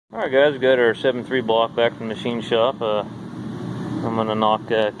Alright guys, we got our 7.3 block back from the machine shop. I'm going to knock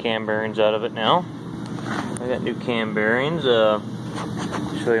cam bearings out of it now. I got new cam bearings.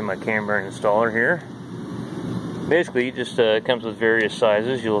 Show you my cam bearing installer here. Basically, it just comes with various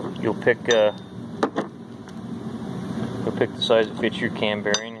sizes. You'll pick the size that fits your cam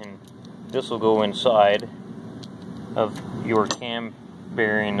bearing, and this will go inside of your cam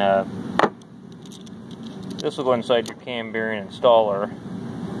bearing. This will go inside your cam bearing installer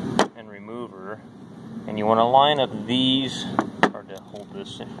and remover, and you want to line up these. Hard to hold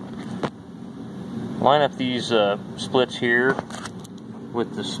this in. Line up these splits here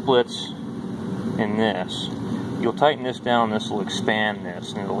with the splits in this. You'll tighten this down. This will expand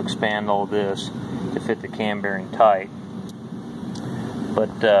this, and it'll expand all this to fit the cam bearing tight.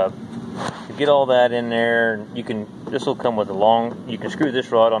 But to get all that in there, this will come with a long. You can screw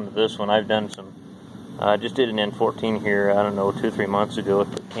this rod onto this one. I've done some. I just did an N14 here, I don't know, 2 or 3 months ago. I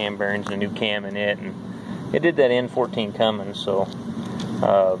put cam bearings and a new cam in it, and it did that N14 coming. So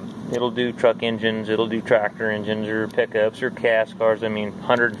it'll do truck engines, it'll do tractor engines, or pickups, or cast cars. I mean,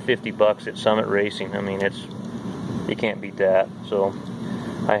 $150 at Summit Racing. I mean, you can't beat that. So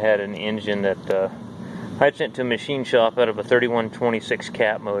I had an engine that I sent to a machine shop out of a 3126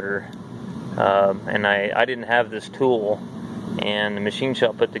 cat motor, and I didn't have this tool. And the machine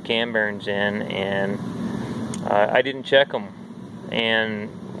shop put the cam bearings in, and I didn't check them. And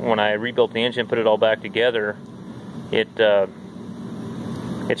when I rebuilt the engine, put it all back together, it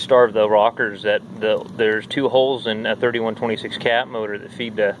starved the rockers. There's 2 holes in a 3126 cat motor that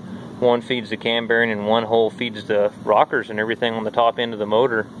feed one feeds the cam bearing, and one hole feeds the rockers and everything on the top end of the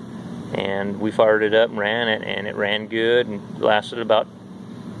motor. And we fired it up and ran it, and it ran good and lasted about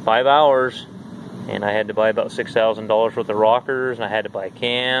 5 hours. And I had to buy about $6,000 worth of rockers, and I had to buy a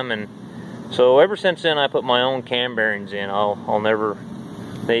cam, and so ever since then I put my own cam bearings in. I'll never.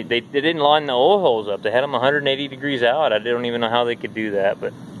 They didn't line the oil holes up. They had them 180 degrees out. I don't even know how they could do that,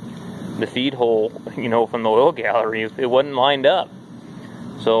 but the feed hole, you know, from the oil gallery, it wasn't lined up.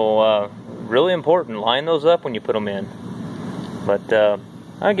 So really important, line those up when you put them in. But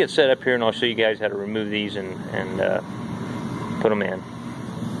I'll get set up here, and I'll show you guys how to remove these and put them in.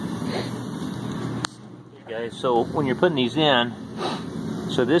 Guys, so when you're putting these in,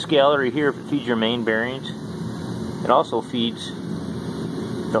 so this gallery here, if it feeds your main bearings, it also feeds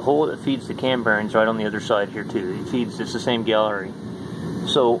the hole that feeds the cam bearings right on the other side here too. It's the same gallery.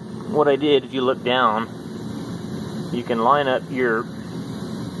 So what I did, if you look down, you can line up your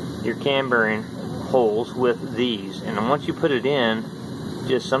cam bearing holes with these, and then once you put it in,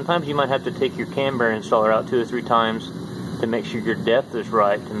 just sometimes you might have to take your cam bearing installer out 2 or 3 times to make sure your depth is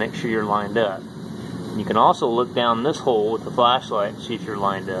right, to make sure you're lined up. You can also look down this hole with the flashlight and see if you're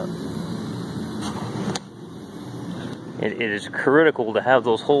lined up. It is critical to have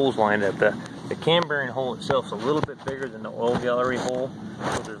those holes lined up. The cam bearing hole itself is a little bit bigger than the oil gallery hole,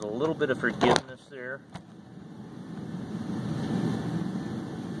 so there's a little bit of forgiveness there.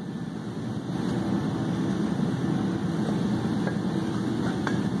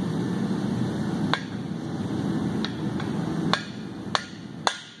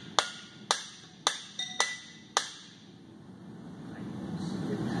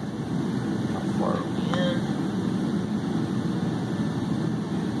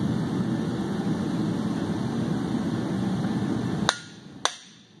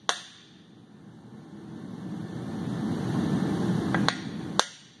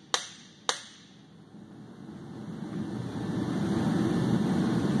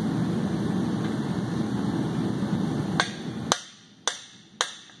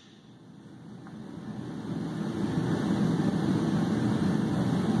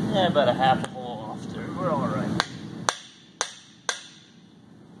 Yeah, about a half a hole off there. We're all right.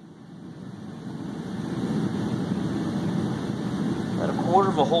 About a quarter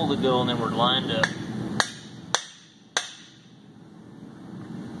of a hole to go, and then we're lined up.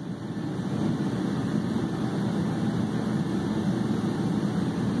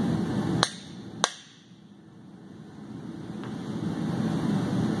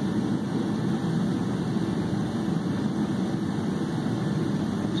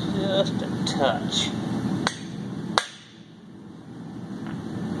 Just a touch.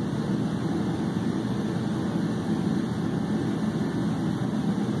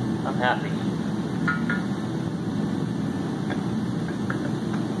 I'm happy.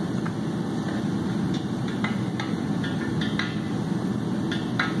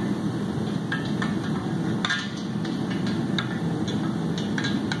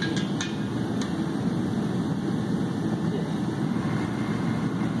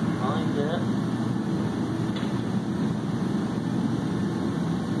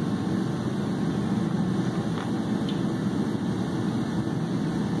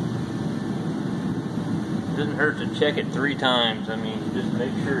 hurt to check it 3 times. I mean, just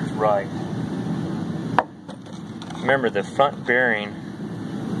make sure it's right. Remember, the front bearing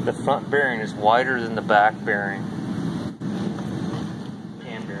is wider than the back bearing.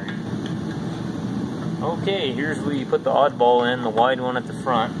 Cam bearing. Okay, here's where you put the oddball in, the wide one at the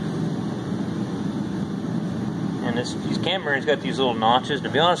front. And these cam bearings got these little notches. To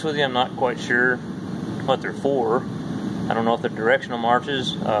be honest with you, I'm not quite sure what they're for. I don't know if they're directional marks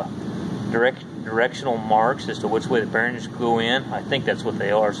as to which way the bearings go in. I think that's what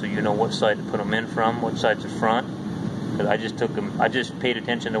they are, so you know what side to put them in from, what side's the front. Because I just paid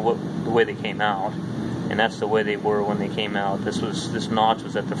attention to the way they came out, and that's the way they were when they came out. This notch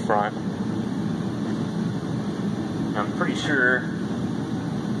was at the front. I'm pretty sure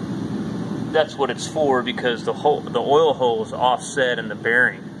that's what it's for, because the oil hole is offset in the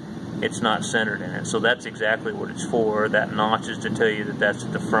bearing. It's not centered in it, so that's exactly what it's for. That notch is to tell you that that's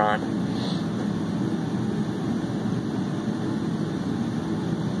at the front.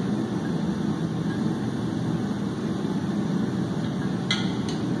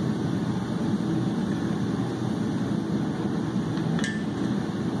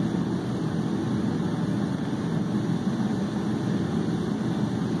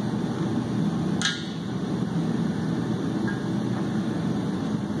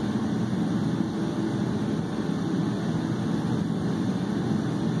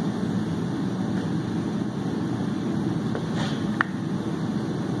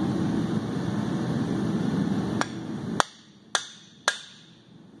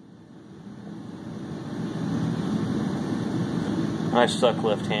 I suck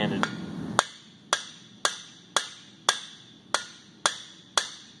left-handed.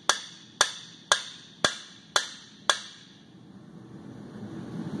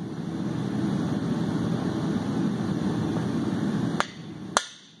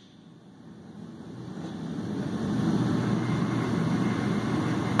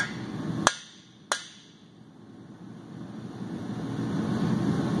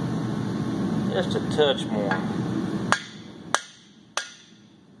 Just a touch more.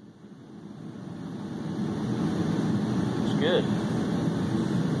 Good.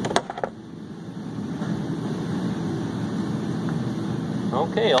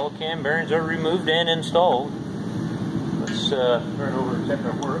 Okay, all cam bearings are removed and installed. Let's turn over and check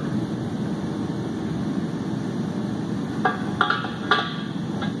our work.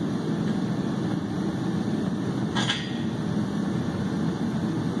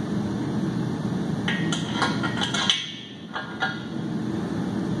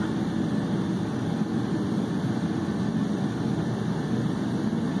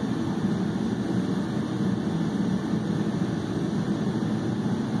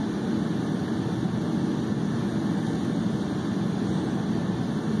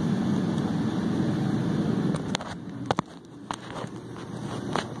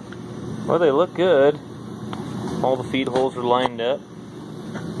 Well, they look good. All the feed holes are lined up.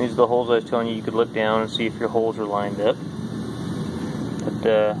 These are the holes I was telling you you could look down and see if your holes are lined up.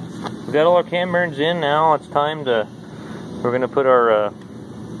 But we got all our cam bearings in now. It's time to, we're going to put our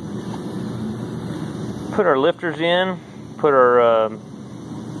lifters in, put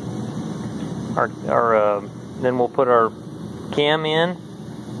then we'll put our cam in,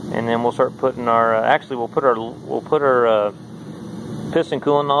 and then we'll start putting our, actually we'll put our piston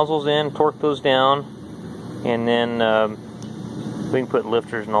coolant nozzles in, torque those down, and then we can put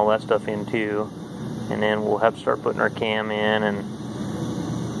lifters and all that stuff in too. And then we'll have to start putting our cam in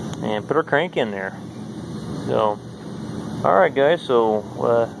and put our crank in there. So, alright guys, so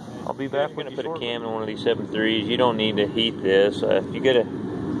I'll be back. We're going to put a cam in one of these 7.3s. You don't need to heat this. You gotta,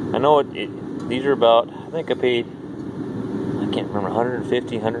 I know these are about, I think I paid, I can't remember,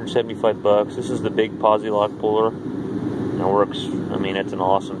 150, 175 bucks. This is the big posi lock puller. It works, I mean, it's an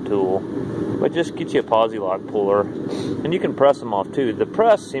awesome tool. But just get you a posi lock puller, and you can press them off too. The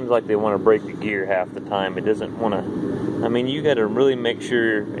press seems like they want to break the gear half the time. It doesn't want to, I mean, you got to really make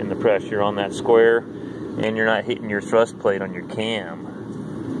sure in the press you're on that square and you're not hitting your thrust plate on your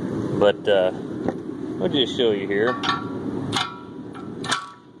cam. But I'll just show you here.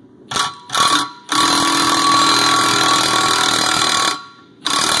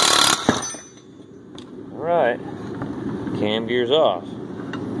 Alright. Cam gear's off.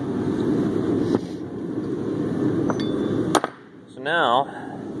 So now,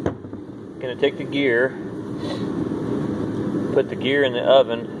 I'm going to take the gear, put the gear in the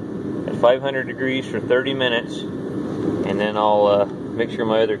oven at 500 degrees for 30 minutes, and then I'll make sure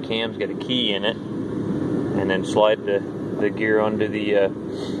my other cam's got a key in it, and then slide the gear onto the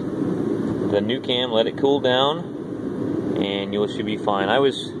new cam, let it cool down, and you should be fine.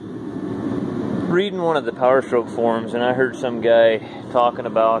 reading one of the powerstroke forums, and I heard some guy talking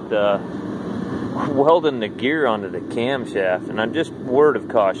about welding the gear onto the camshaft, and I'm just, word of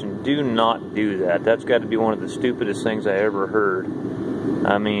caution, do not do that. That's got to be one of the stupidest things I ever heard.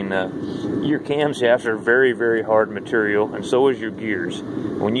 I mean, your camshafts are very, very hard material, and so is your gears.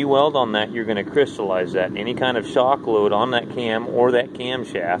 When you weld on that, you're going to crystallize that. Any kind of shock load on that cam or that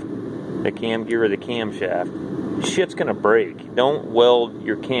camshaft, the cam gear or the camshaft, shit's going to break. Don't weld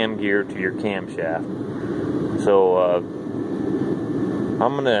your cam gear to your camshaft. So,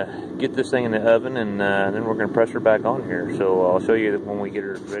 I'm going to get this thing in the oven, and then we're going to press her back on here. So I'll show you when we get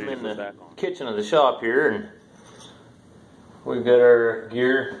her ready to put back on. Kitchen of the shop here, and we've got our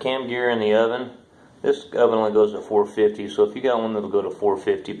gear, cam gear in the oven. This oven only goes to 450, so if you got one that'll go to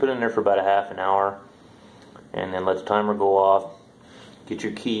 450, put it in there for about a half an hour, and then let the timer go off. Get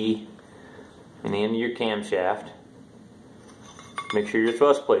your key in the end of your camshaft. Make sure your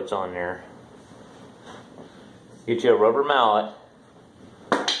thrust plate's on there. Get you a rubber mallet.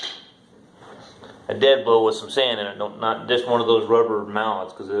 A dead blow with some sand in it, not just one of those rubber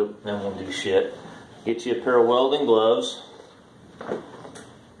mallets, because that won't do shit. Get you a pair of welding gloves.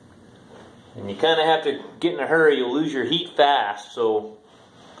 And you kind of have to get in a hurry, you'll lose your heat fast, so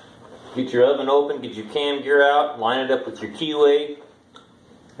get your oven open, get your cam gear out, line it up with your keyway,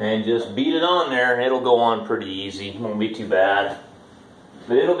 and just beat it on there. It'll go on pretty easy, it won't be too bad.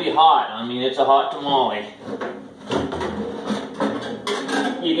 But it'll be hot, I mean, it's a hot tamale.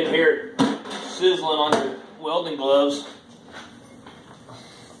 You can hear it sizzling on your welding gloves.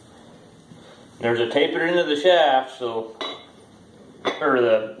 There's a taper into the shaft, so, or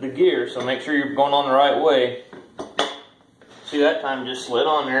the gear, so make sure you're going on the right way. See, that time just slid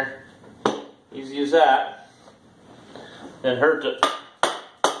on there. Easy as that. Then hurt to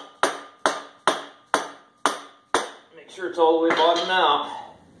make sure it's all the way bottomed out.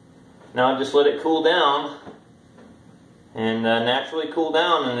 Now just let it cool down, and naturally cool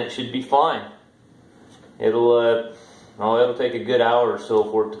down, and it should be fine. It'll take a good hour or so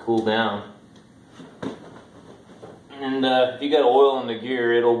for it to cool down. And if you got oil in the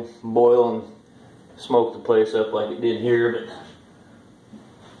gear, it'll boil and smoke the place up like it did here.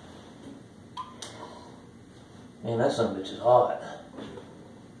 But man, that son of a bitch is hot.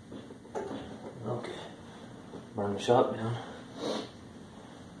 Okay, burn the shop down.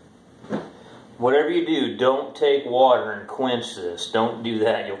 Whatever you do, don't take water and quench this. Don't do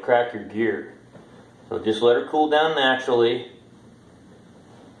that. You'll crack your gear. So just let her cool down naturally,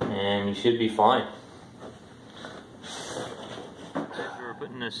 and you should be fine. We're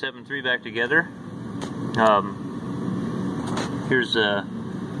putting the 7.3 back together. Here's the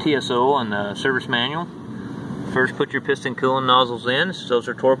TSO on the service manual. First, put your piston coolant nozzles in. Those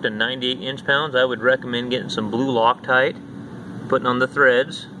are torqued to 98 inch-pounds. I would recommend getting some blue Loctite, putting on the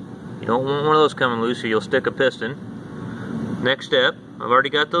threads. You don't want one of those coming loose or you'll stick a piston. Next step, I've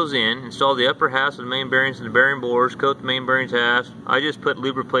already got those in. Install the upper halves of the main bearings and the bearing bores. Coat the main bearings halves. I just put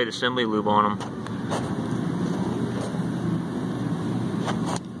lubriplate assembly lube on them.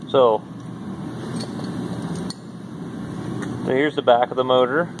 So here's the back of the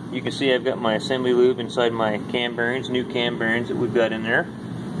motor. You can see I've got my assembly lube inside my cam bearings, new cam bearings that we've got in there.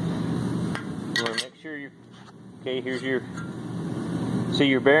 You want to make sure okay, here's your, see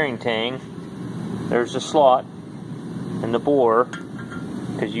your bearing tang. There's the slot and the bore,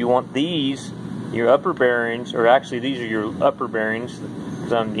 because you want these, your upper bearings, or actually these are your upper bearings,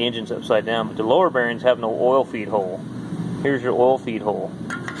 because the engine's upside down, but the lower bearings have no oil feed hole. Here's your oil feed hole.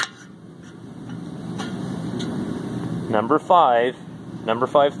 Number 5 is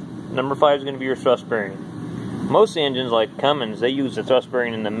going to be your thrust bearing. Most engines like Cummins, they use the thrust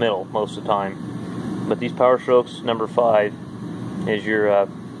bearing in the middle most of the time, but these Powerstrokes, number 5 is your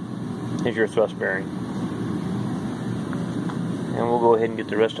thrust bearing. And we'll go ahead and get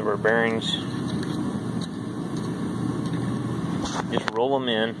the rest of our bearings. Just roll them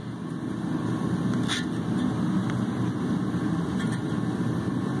in.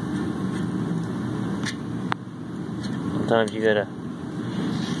 Sometimes you gotta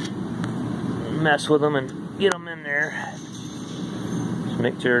mess with them and get them in there. Just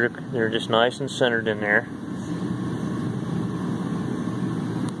make sure they're just nice and centered in there.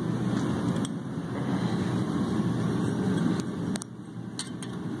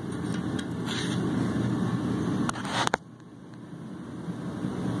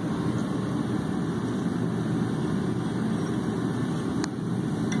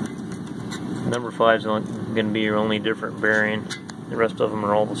 Number 5 is going to be your only different bearing. The rest of them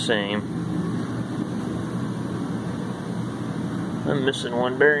are all the same. I'm missing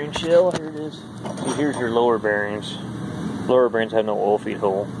one bearing shell. Here it is. See, here's your lower bearings. Lower bearings have no oil feed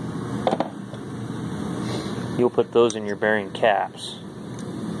hole. you'll put those in your bearing caps.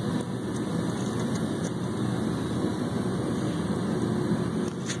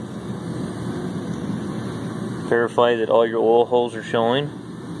 Verify that all your oil holes are showing,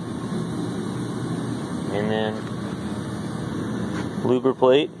 and then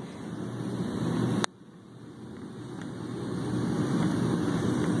lubricate.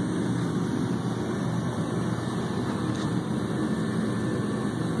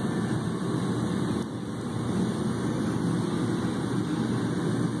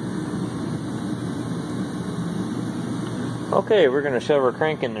 Okay, we're going to shove our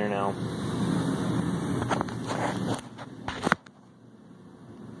crank in there now.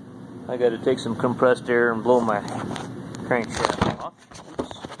 I got to take some compressed air and blow my crankshaft off.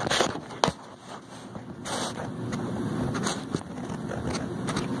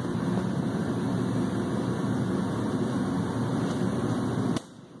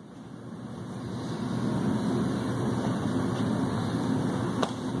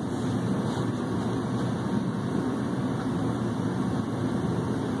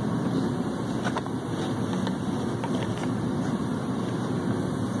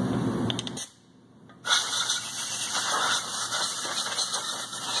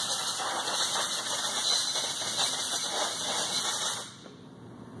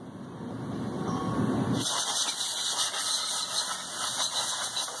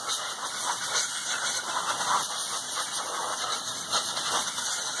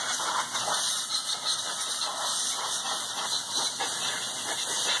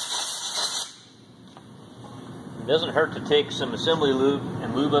 It doesn't hurt to take some assembly lube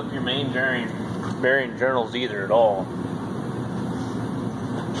and lube up your main bearing journals either at all.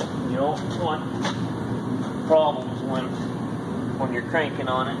 You don't want problems when you're cranking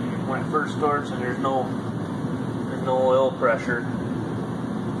on it and when it first starts and there's no oil pressure.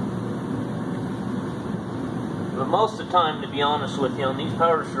 But most of the time, to be honest with you, on these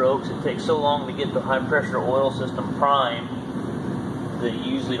power strokes, it takes so long to get the high pressure oil system primed that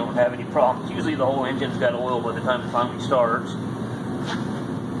you usually don't have any problems. Usually the whole engine's got oil by the time it finally starts.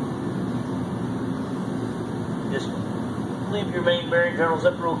 Just leave your main bearing journals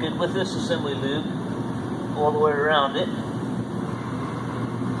up real good with this assembly lube all the way around it.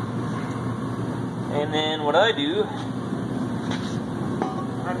 And then what I do,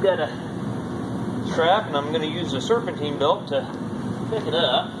 I've got a strap and I'm going to use a serpentine belt to pick it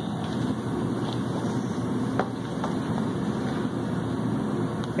up.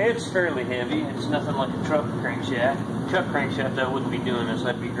 It's fairly heavy. It's nothing like a truck crankshaft. Truck crankshaft, I wouldn't be doing this.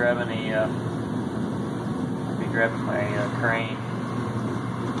 I'd be grabbing my crane,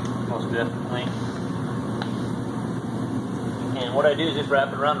 most definitely. And what I do is just wrap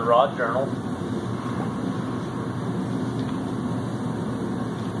it around the rod journal.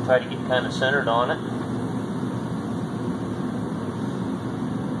 Try to get kind of centered on it.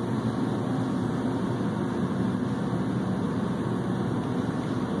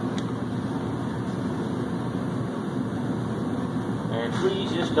 And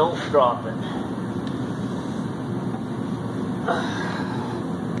please just don't drop it.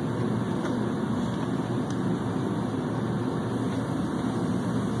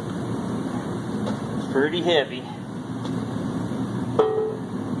 It's pretty heavy.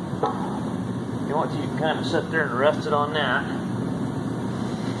 You want you to kind of sit there and rest it on that.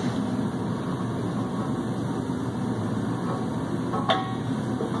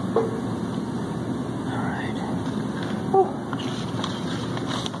 Alright.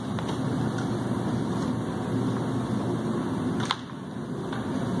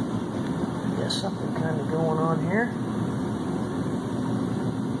 Got something kind of going on here.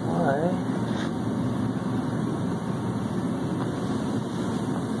 Why?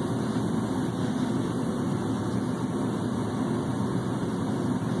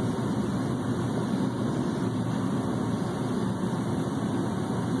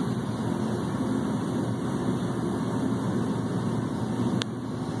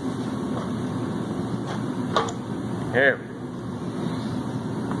 There we go.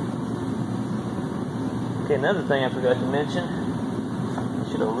 Okay, another thing I forgot to mention, I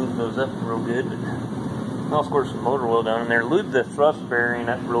should have lubed those up real good, but I'll squirt some motor oil down in there. Lube the thrust bearing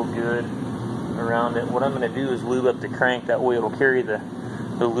up real good around it. What I'm going to do is lube up the crank, that way it'll carry the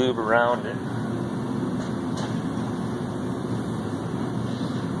lube around it.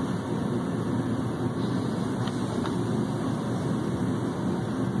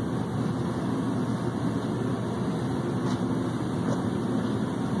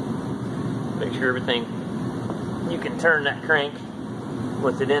 Make sure everything, you can turn that crank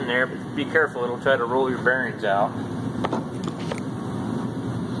with it in there, but be careful, it'll try to roll your bearings out.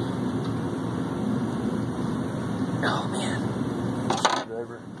 Oh man,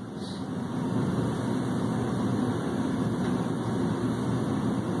 screwdriver.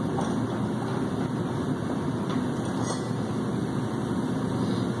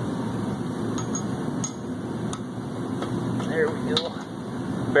 There we go.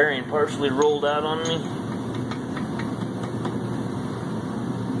 Bearing partially rolled out on me.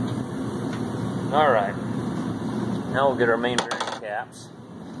 Alright. Now we'll get our main bearing caps.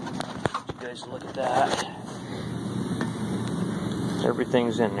 You guys look at that.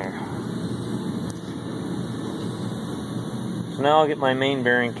 Everything's in there. So now I'll get my main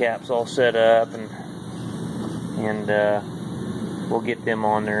bearing caps all set up and we'll get them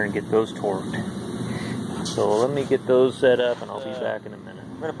on there and get those torqued. So let me get those set up and I'll be back in a minute.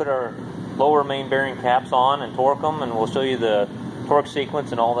 We're going to put our lower main bearing caps on and torque them, and we'll show you the torque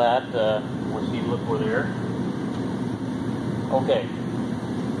sequence and all that. We'll see, look for there. Okay.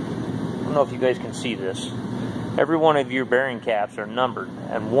 I don't know if you guys can see this. Every one of your bearing caps are numbered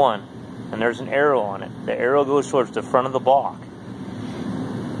and 1, and there's an arrow on it. The arrow goes towards the front of the block.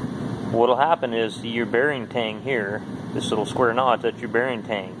 What'll happen is your bearing tang here, this little square notch, that's your bearing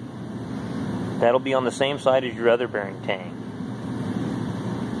tang. That'll be on the same side as your other bearing tang.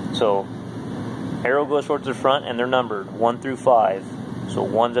 So, arrow goes towards the front and they're numbered 1 through 5. So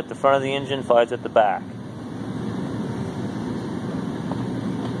 1's at the front of the engine, 5's at the back.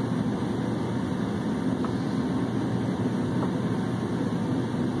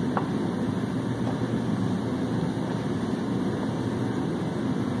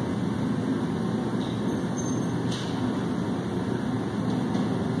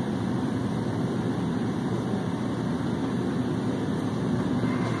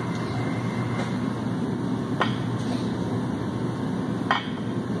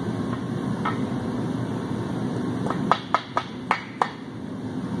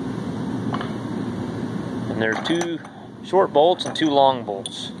 There's 2 short bolts and 2 long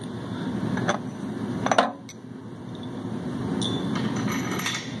bolts.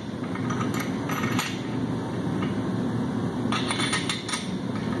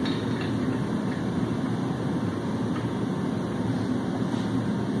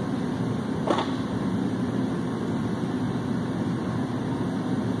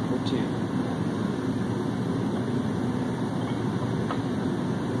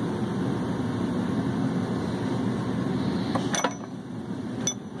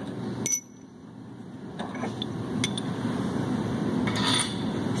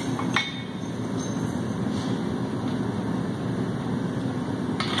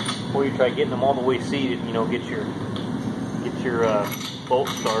 Before you try getting them all the way seated, you know, get your bolt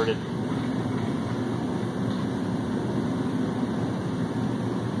started.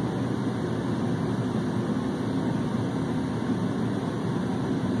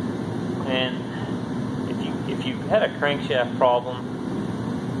 And if you had a crankshaft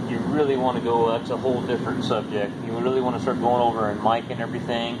problem, you really want to go. That's a whole different subject. You really want to start going over and mic and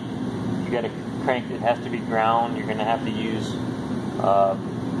everything. You got a crank that has to be ground. You're going to have to use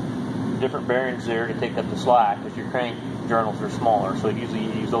different bearings there to take up the slack, because your crank journals are smaller, so usually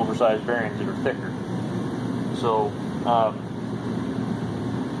you use oversized bearings that are thicker. So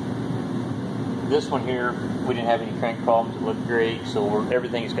this one here, we didn't have any crank problems. It looked great, so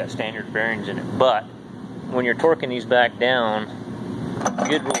everything's got standard bearings in it. But when you're torquing these back down, a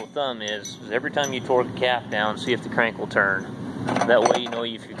good rule of thumb is every time you torque the cap down, see if the crank will turn. That way you know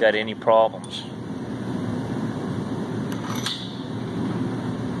if you've got any problems.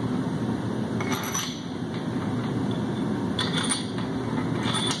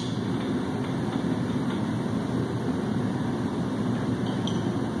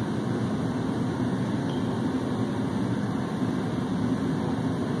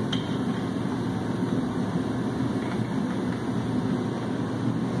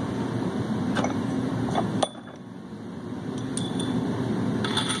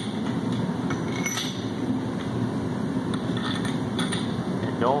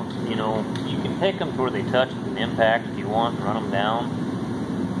 Don't, you know, you can take them to where they touch with an impact if you want and run them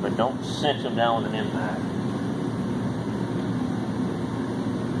down, but don't cinch them down with an impact.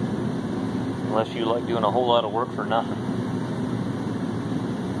 Unless you like doing a whole lot of work for nothing.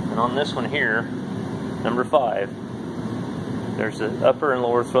 And on this one here, number 5, there's the upper and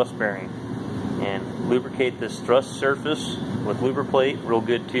lower thrust bearing. And lubricate this thrust surface with lubriplate real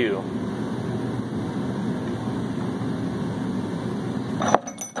good too.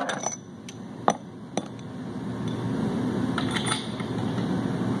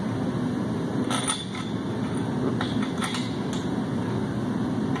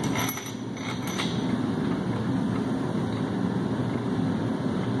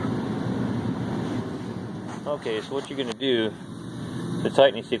 Okay, so what you're going to do, the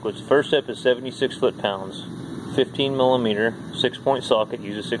tightening sequence, first step is 76 foot-pounds, 15 millimeter, 6-point socket,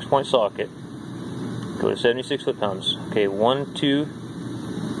 use a 6-point socket, go to 76 foot-pounds. Okay, 1, 2,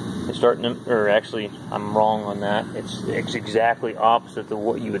 it's starting to, or actually, I'm wrong on that, it's exactly opposite to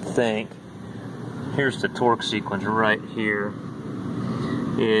what you would think. Here's the torque sequence right here.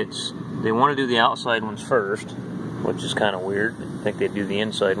 They want to do the outside ones first, which is kind of weird. I think they do the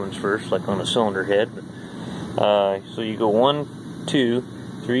inside ones first, like on the cylinder head. So you go 1, 2,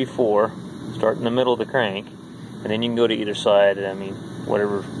 3, 4, start in the middle of the crank, and then you can go to either side. I mean,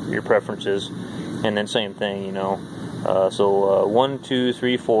 whatever your preference is, and then same thing, you know. So 1, 2,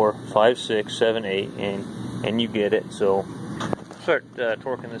 3, 4, 5, 6, 7, 8, and you get it. So start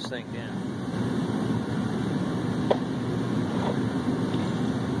torquing this thing down.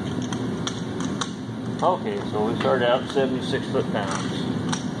 Okay, so we started out 76 foot-pounds.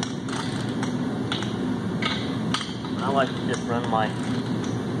 I like to just run my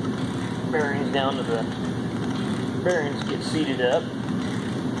bearings down to the bearings get seated up.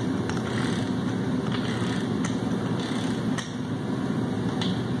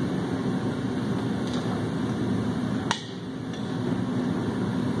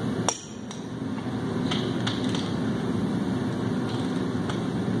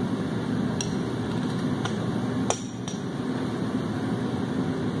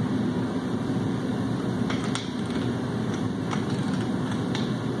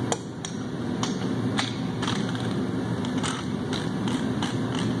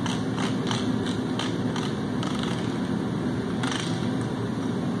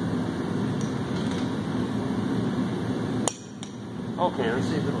 Okay, let's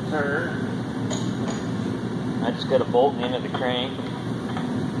see if it'll turn. I just got a bolt in the end of the crank.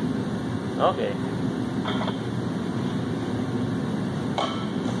 Okay.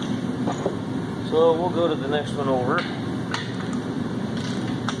 So we'll go to the next one over.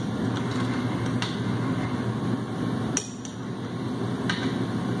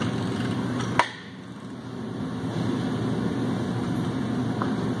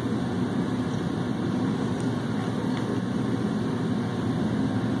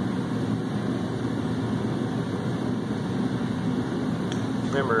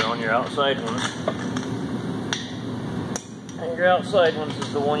 Remember, on your outside ones, and your outside ones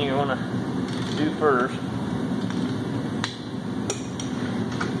is the one you want to do first.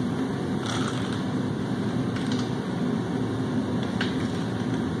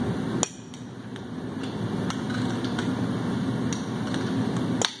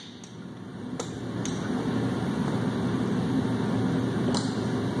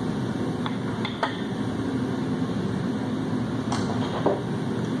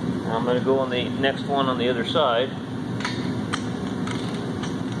 I'm going to go on the next one on the other side.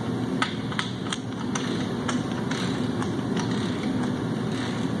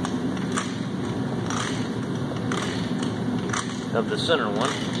 Of the center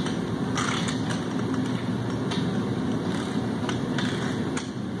one.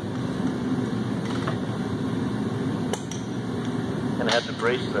 Gonna have to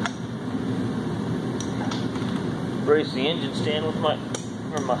brace the engine stand with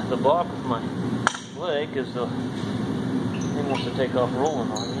the block with my leg, because the thing wants to take off rolling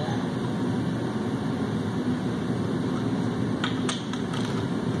on you.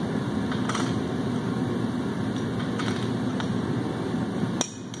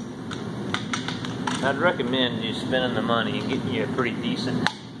 I'd recommend you spending the money and getting you a pretty decent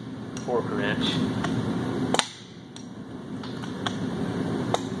torque wrench.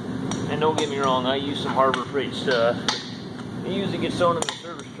 And don't get me wrong, I use some Harbor Freight stuff. It usually gets thrown in the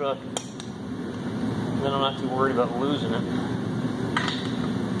service truck, then I'm not too worried about losing it.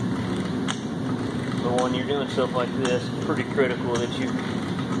 But when you're doing stuff like this, it's pretty critical that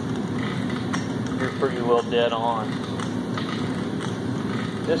you're pretty well dead on.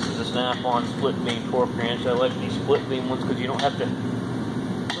 This is a snap-on split beam torque wrench. I like these split beam ones because you don't have to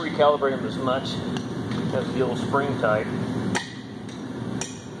recalibrate them as much as the old spring type.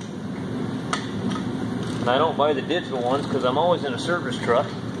 And I don't buy the digital ones because I'm always in a service truck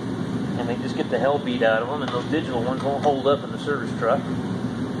and they just get the hell beat out of them, and those digital ones won't hold up in the service truck.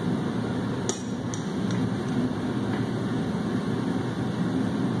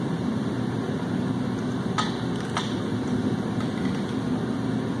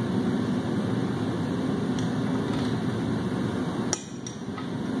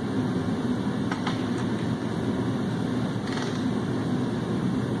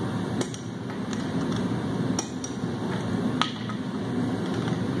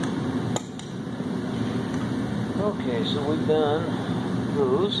 Okay, so we've done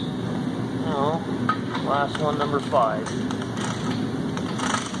those. Now Last one, number 5.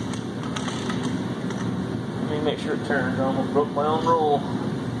 Let me make sure it turns. I almost broke my own roll.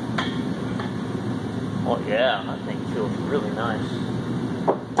 Oh yeah, that thing feels really nice.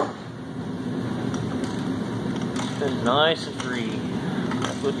 It's nice and free.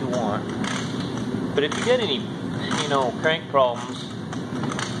 That's what you want. But if you get any, crank problems,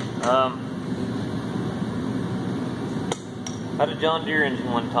 I had a John Deere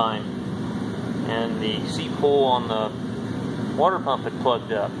engine one time, and the seat hole on the water pump had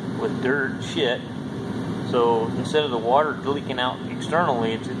plugged up with dirt and shit. So instead of the water leaking out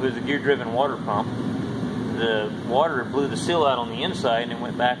externally, it was a gear-driven water pump. The water blew the seal out on the inside and it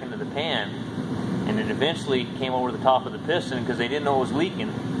went back into the pan. And it eventually came over the top of the piston because they didn't know it was leaking.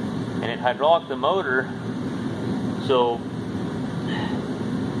 And it hydraulicked the motor. So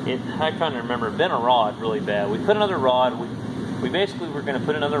I'm trying to remember, it bent a rod really bad. We put another rod. We basically were going to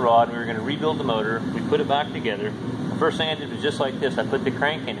put another rod and we were going to rebuild the motor. We put it back together. The first thing I did was just like this. I put the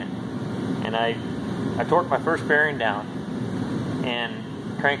crank in it. And I torqued my first bearing down. And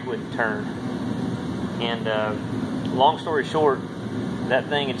the crank wouldn't turn. And long story short, that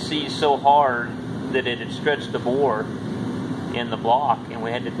thing had seized so hard that it had stretched the bore in the block, and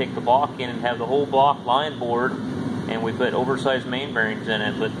we had to take the block in and have the whole block line bored, and we put oversized main bearings in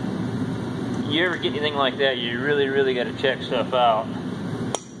it. But you ever get anything like that, you really got to check stuff out.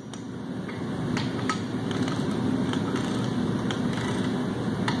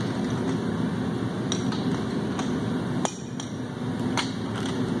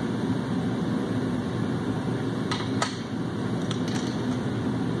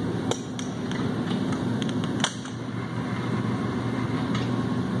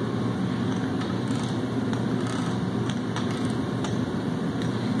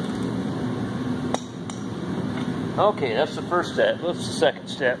 Okay, that's the first step. What's the second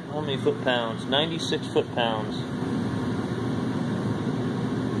step? How many foot-pounds? 96 foot-pounds.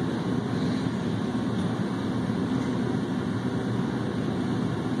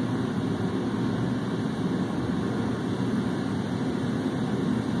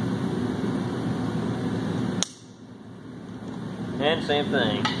 And same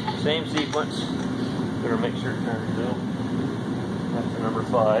thing. Same sequence. Better make sure it turns though. That's the number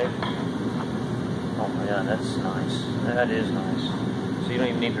 5. Oh my god, that's nice. That is nice. So you don't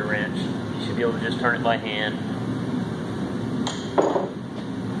even need the wrench. You should be able to just turn it by hand.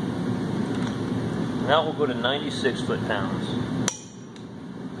 Now we'll go to 96 foot-pounds.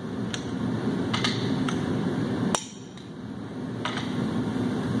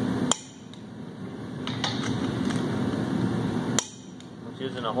 Which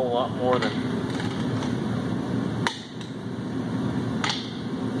isn't a whole lot more than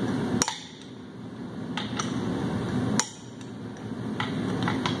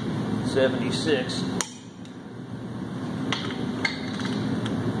 76.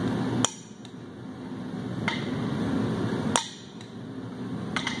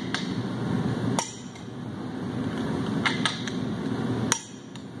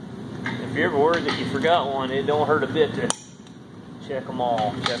 If you're ever worried that you forgot one, it don't hurt a bit to check them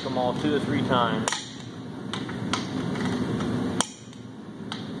all. Check them all 2 or 3 times.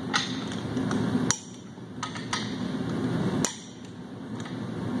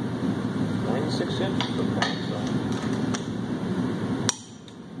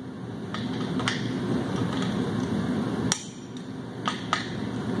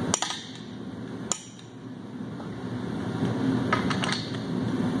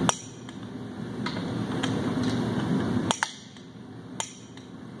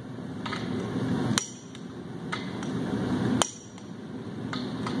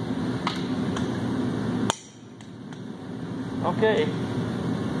 Okay,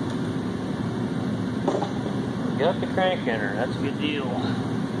 got the crank in her, that's a good deal.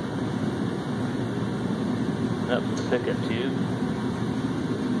 Up to the pickup tube.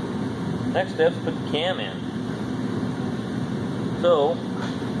 Next step is put the cam in. So,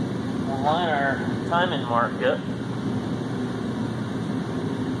 we'll line our timing mark up.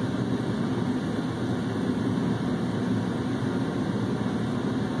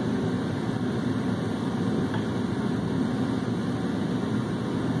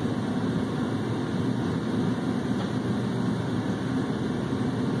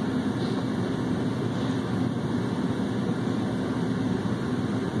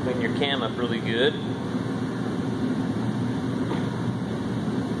 Your cam up really good.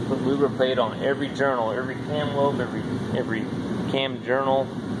 Put lubricate on every journal, every cam lobe, every cam journal.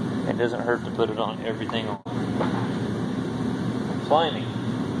 It doesn't hurt to put it on everything. Climbing.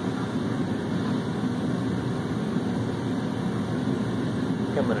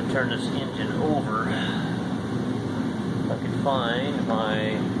 I'm going to turn this engine over. If I could find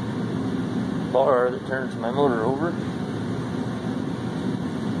my bar that turns my motor over.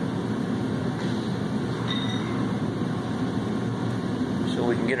 So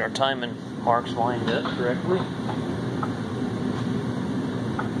we can get our timing marks lined up correctly.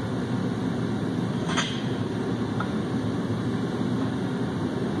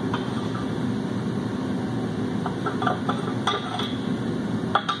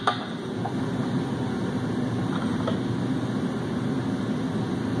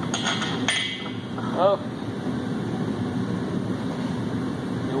 Oh,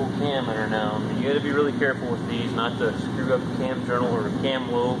 the old cam under now. You got to be really careful with these, not to screw up the cam journal or the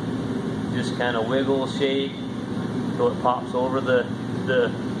cam lobe. Just kind of wiggle, shake, so it pops over the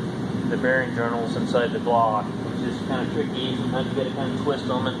bearing journals inside the block, which is kind of tricky. Sometimes you got to kind of twist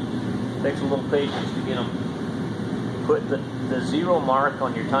them, and it takes a little patience to get them. Put the 0 mark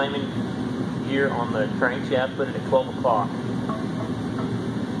on your timing gear on the crankshaft. Put it at 12 o'clock.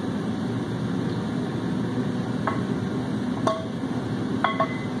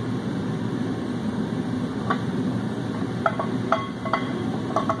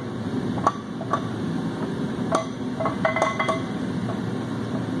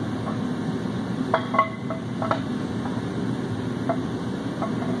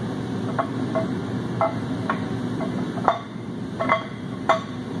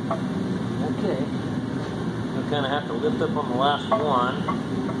 Okay, you'll kind of have to lift up on the last one.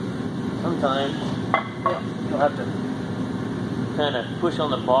 Sometimes you'll have to kind of push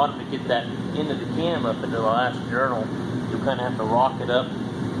on the bottom to get that end of the cam up into the last journal. You'll kind of have to rock it up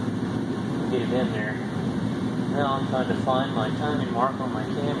and get it in there. Now I'm trying to find my timing mark on my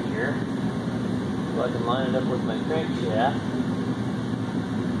cam here so I can line it up with my crankshaft.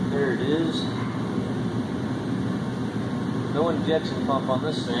 There it is. No injection pump on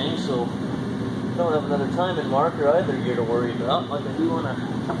this thing, so don't have another timing marker either gear to worry about, like I do on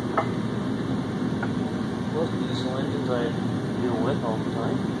most diesel engines I deal with all the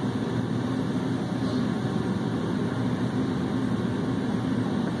time.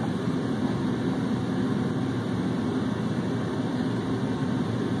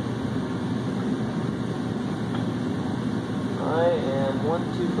 I am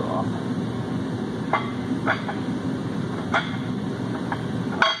 1 tooth off.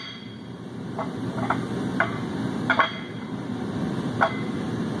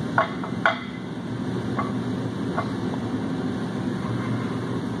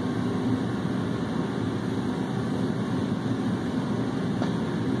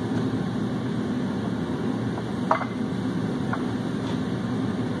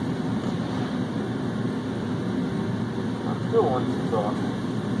 Still 1 tooth off.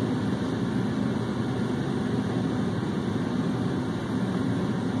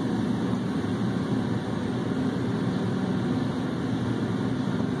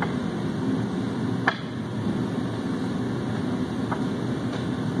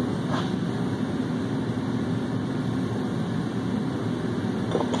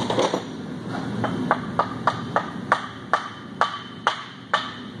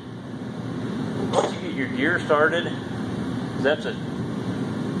 Once you get your gear started, that's a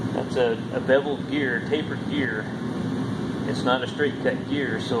beveled gear, tapered gear. It's not a straight cut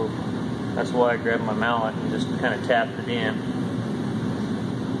gear, so that's why I grabbed my mallet and just kind of tapped it in.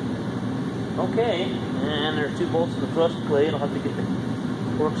 Okay, and there's 2 bolts in the thrust plate. I'll have to get the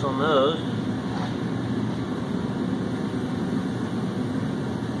forks on those.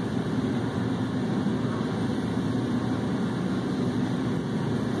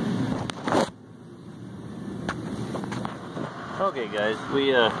 Okay guys,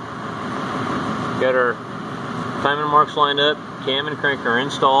 we got our timing marks lined up, cam and crank are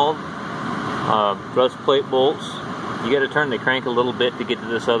installed, thrust plate bolts. You got to turn the crank a little bit to get to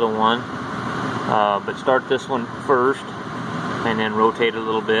this other one, but start this one first and then rotate it a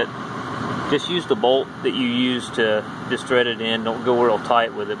little bit. Just use the bolt that you use to just thread it in. Don't go real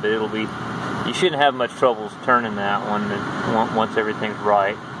tight with it, but it'll be, you shouldn't have much trouble turning that one once everything's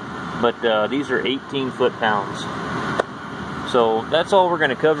right. But these are 18 foot-pounds. So that's all we're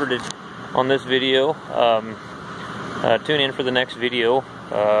going to cover on this video. Tune in for the next video.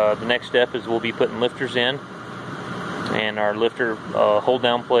 The next step is we'll be putting lifters in and our lifter hold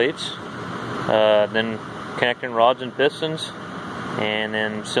down plates, then connecting rods and pistons, and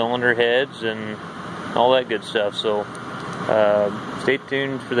then cylinder heads and all that good stuff. So stay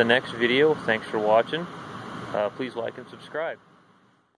tuned for the next video. Thanks for watching. Please like and subscribe.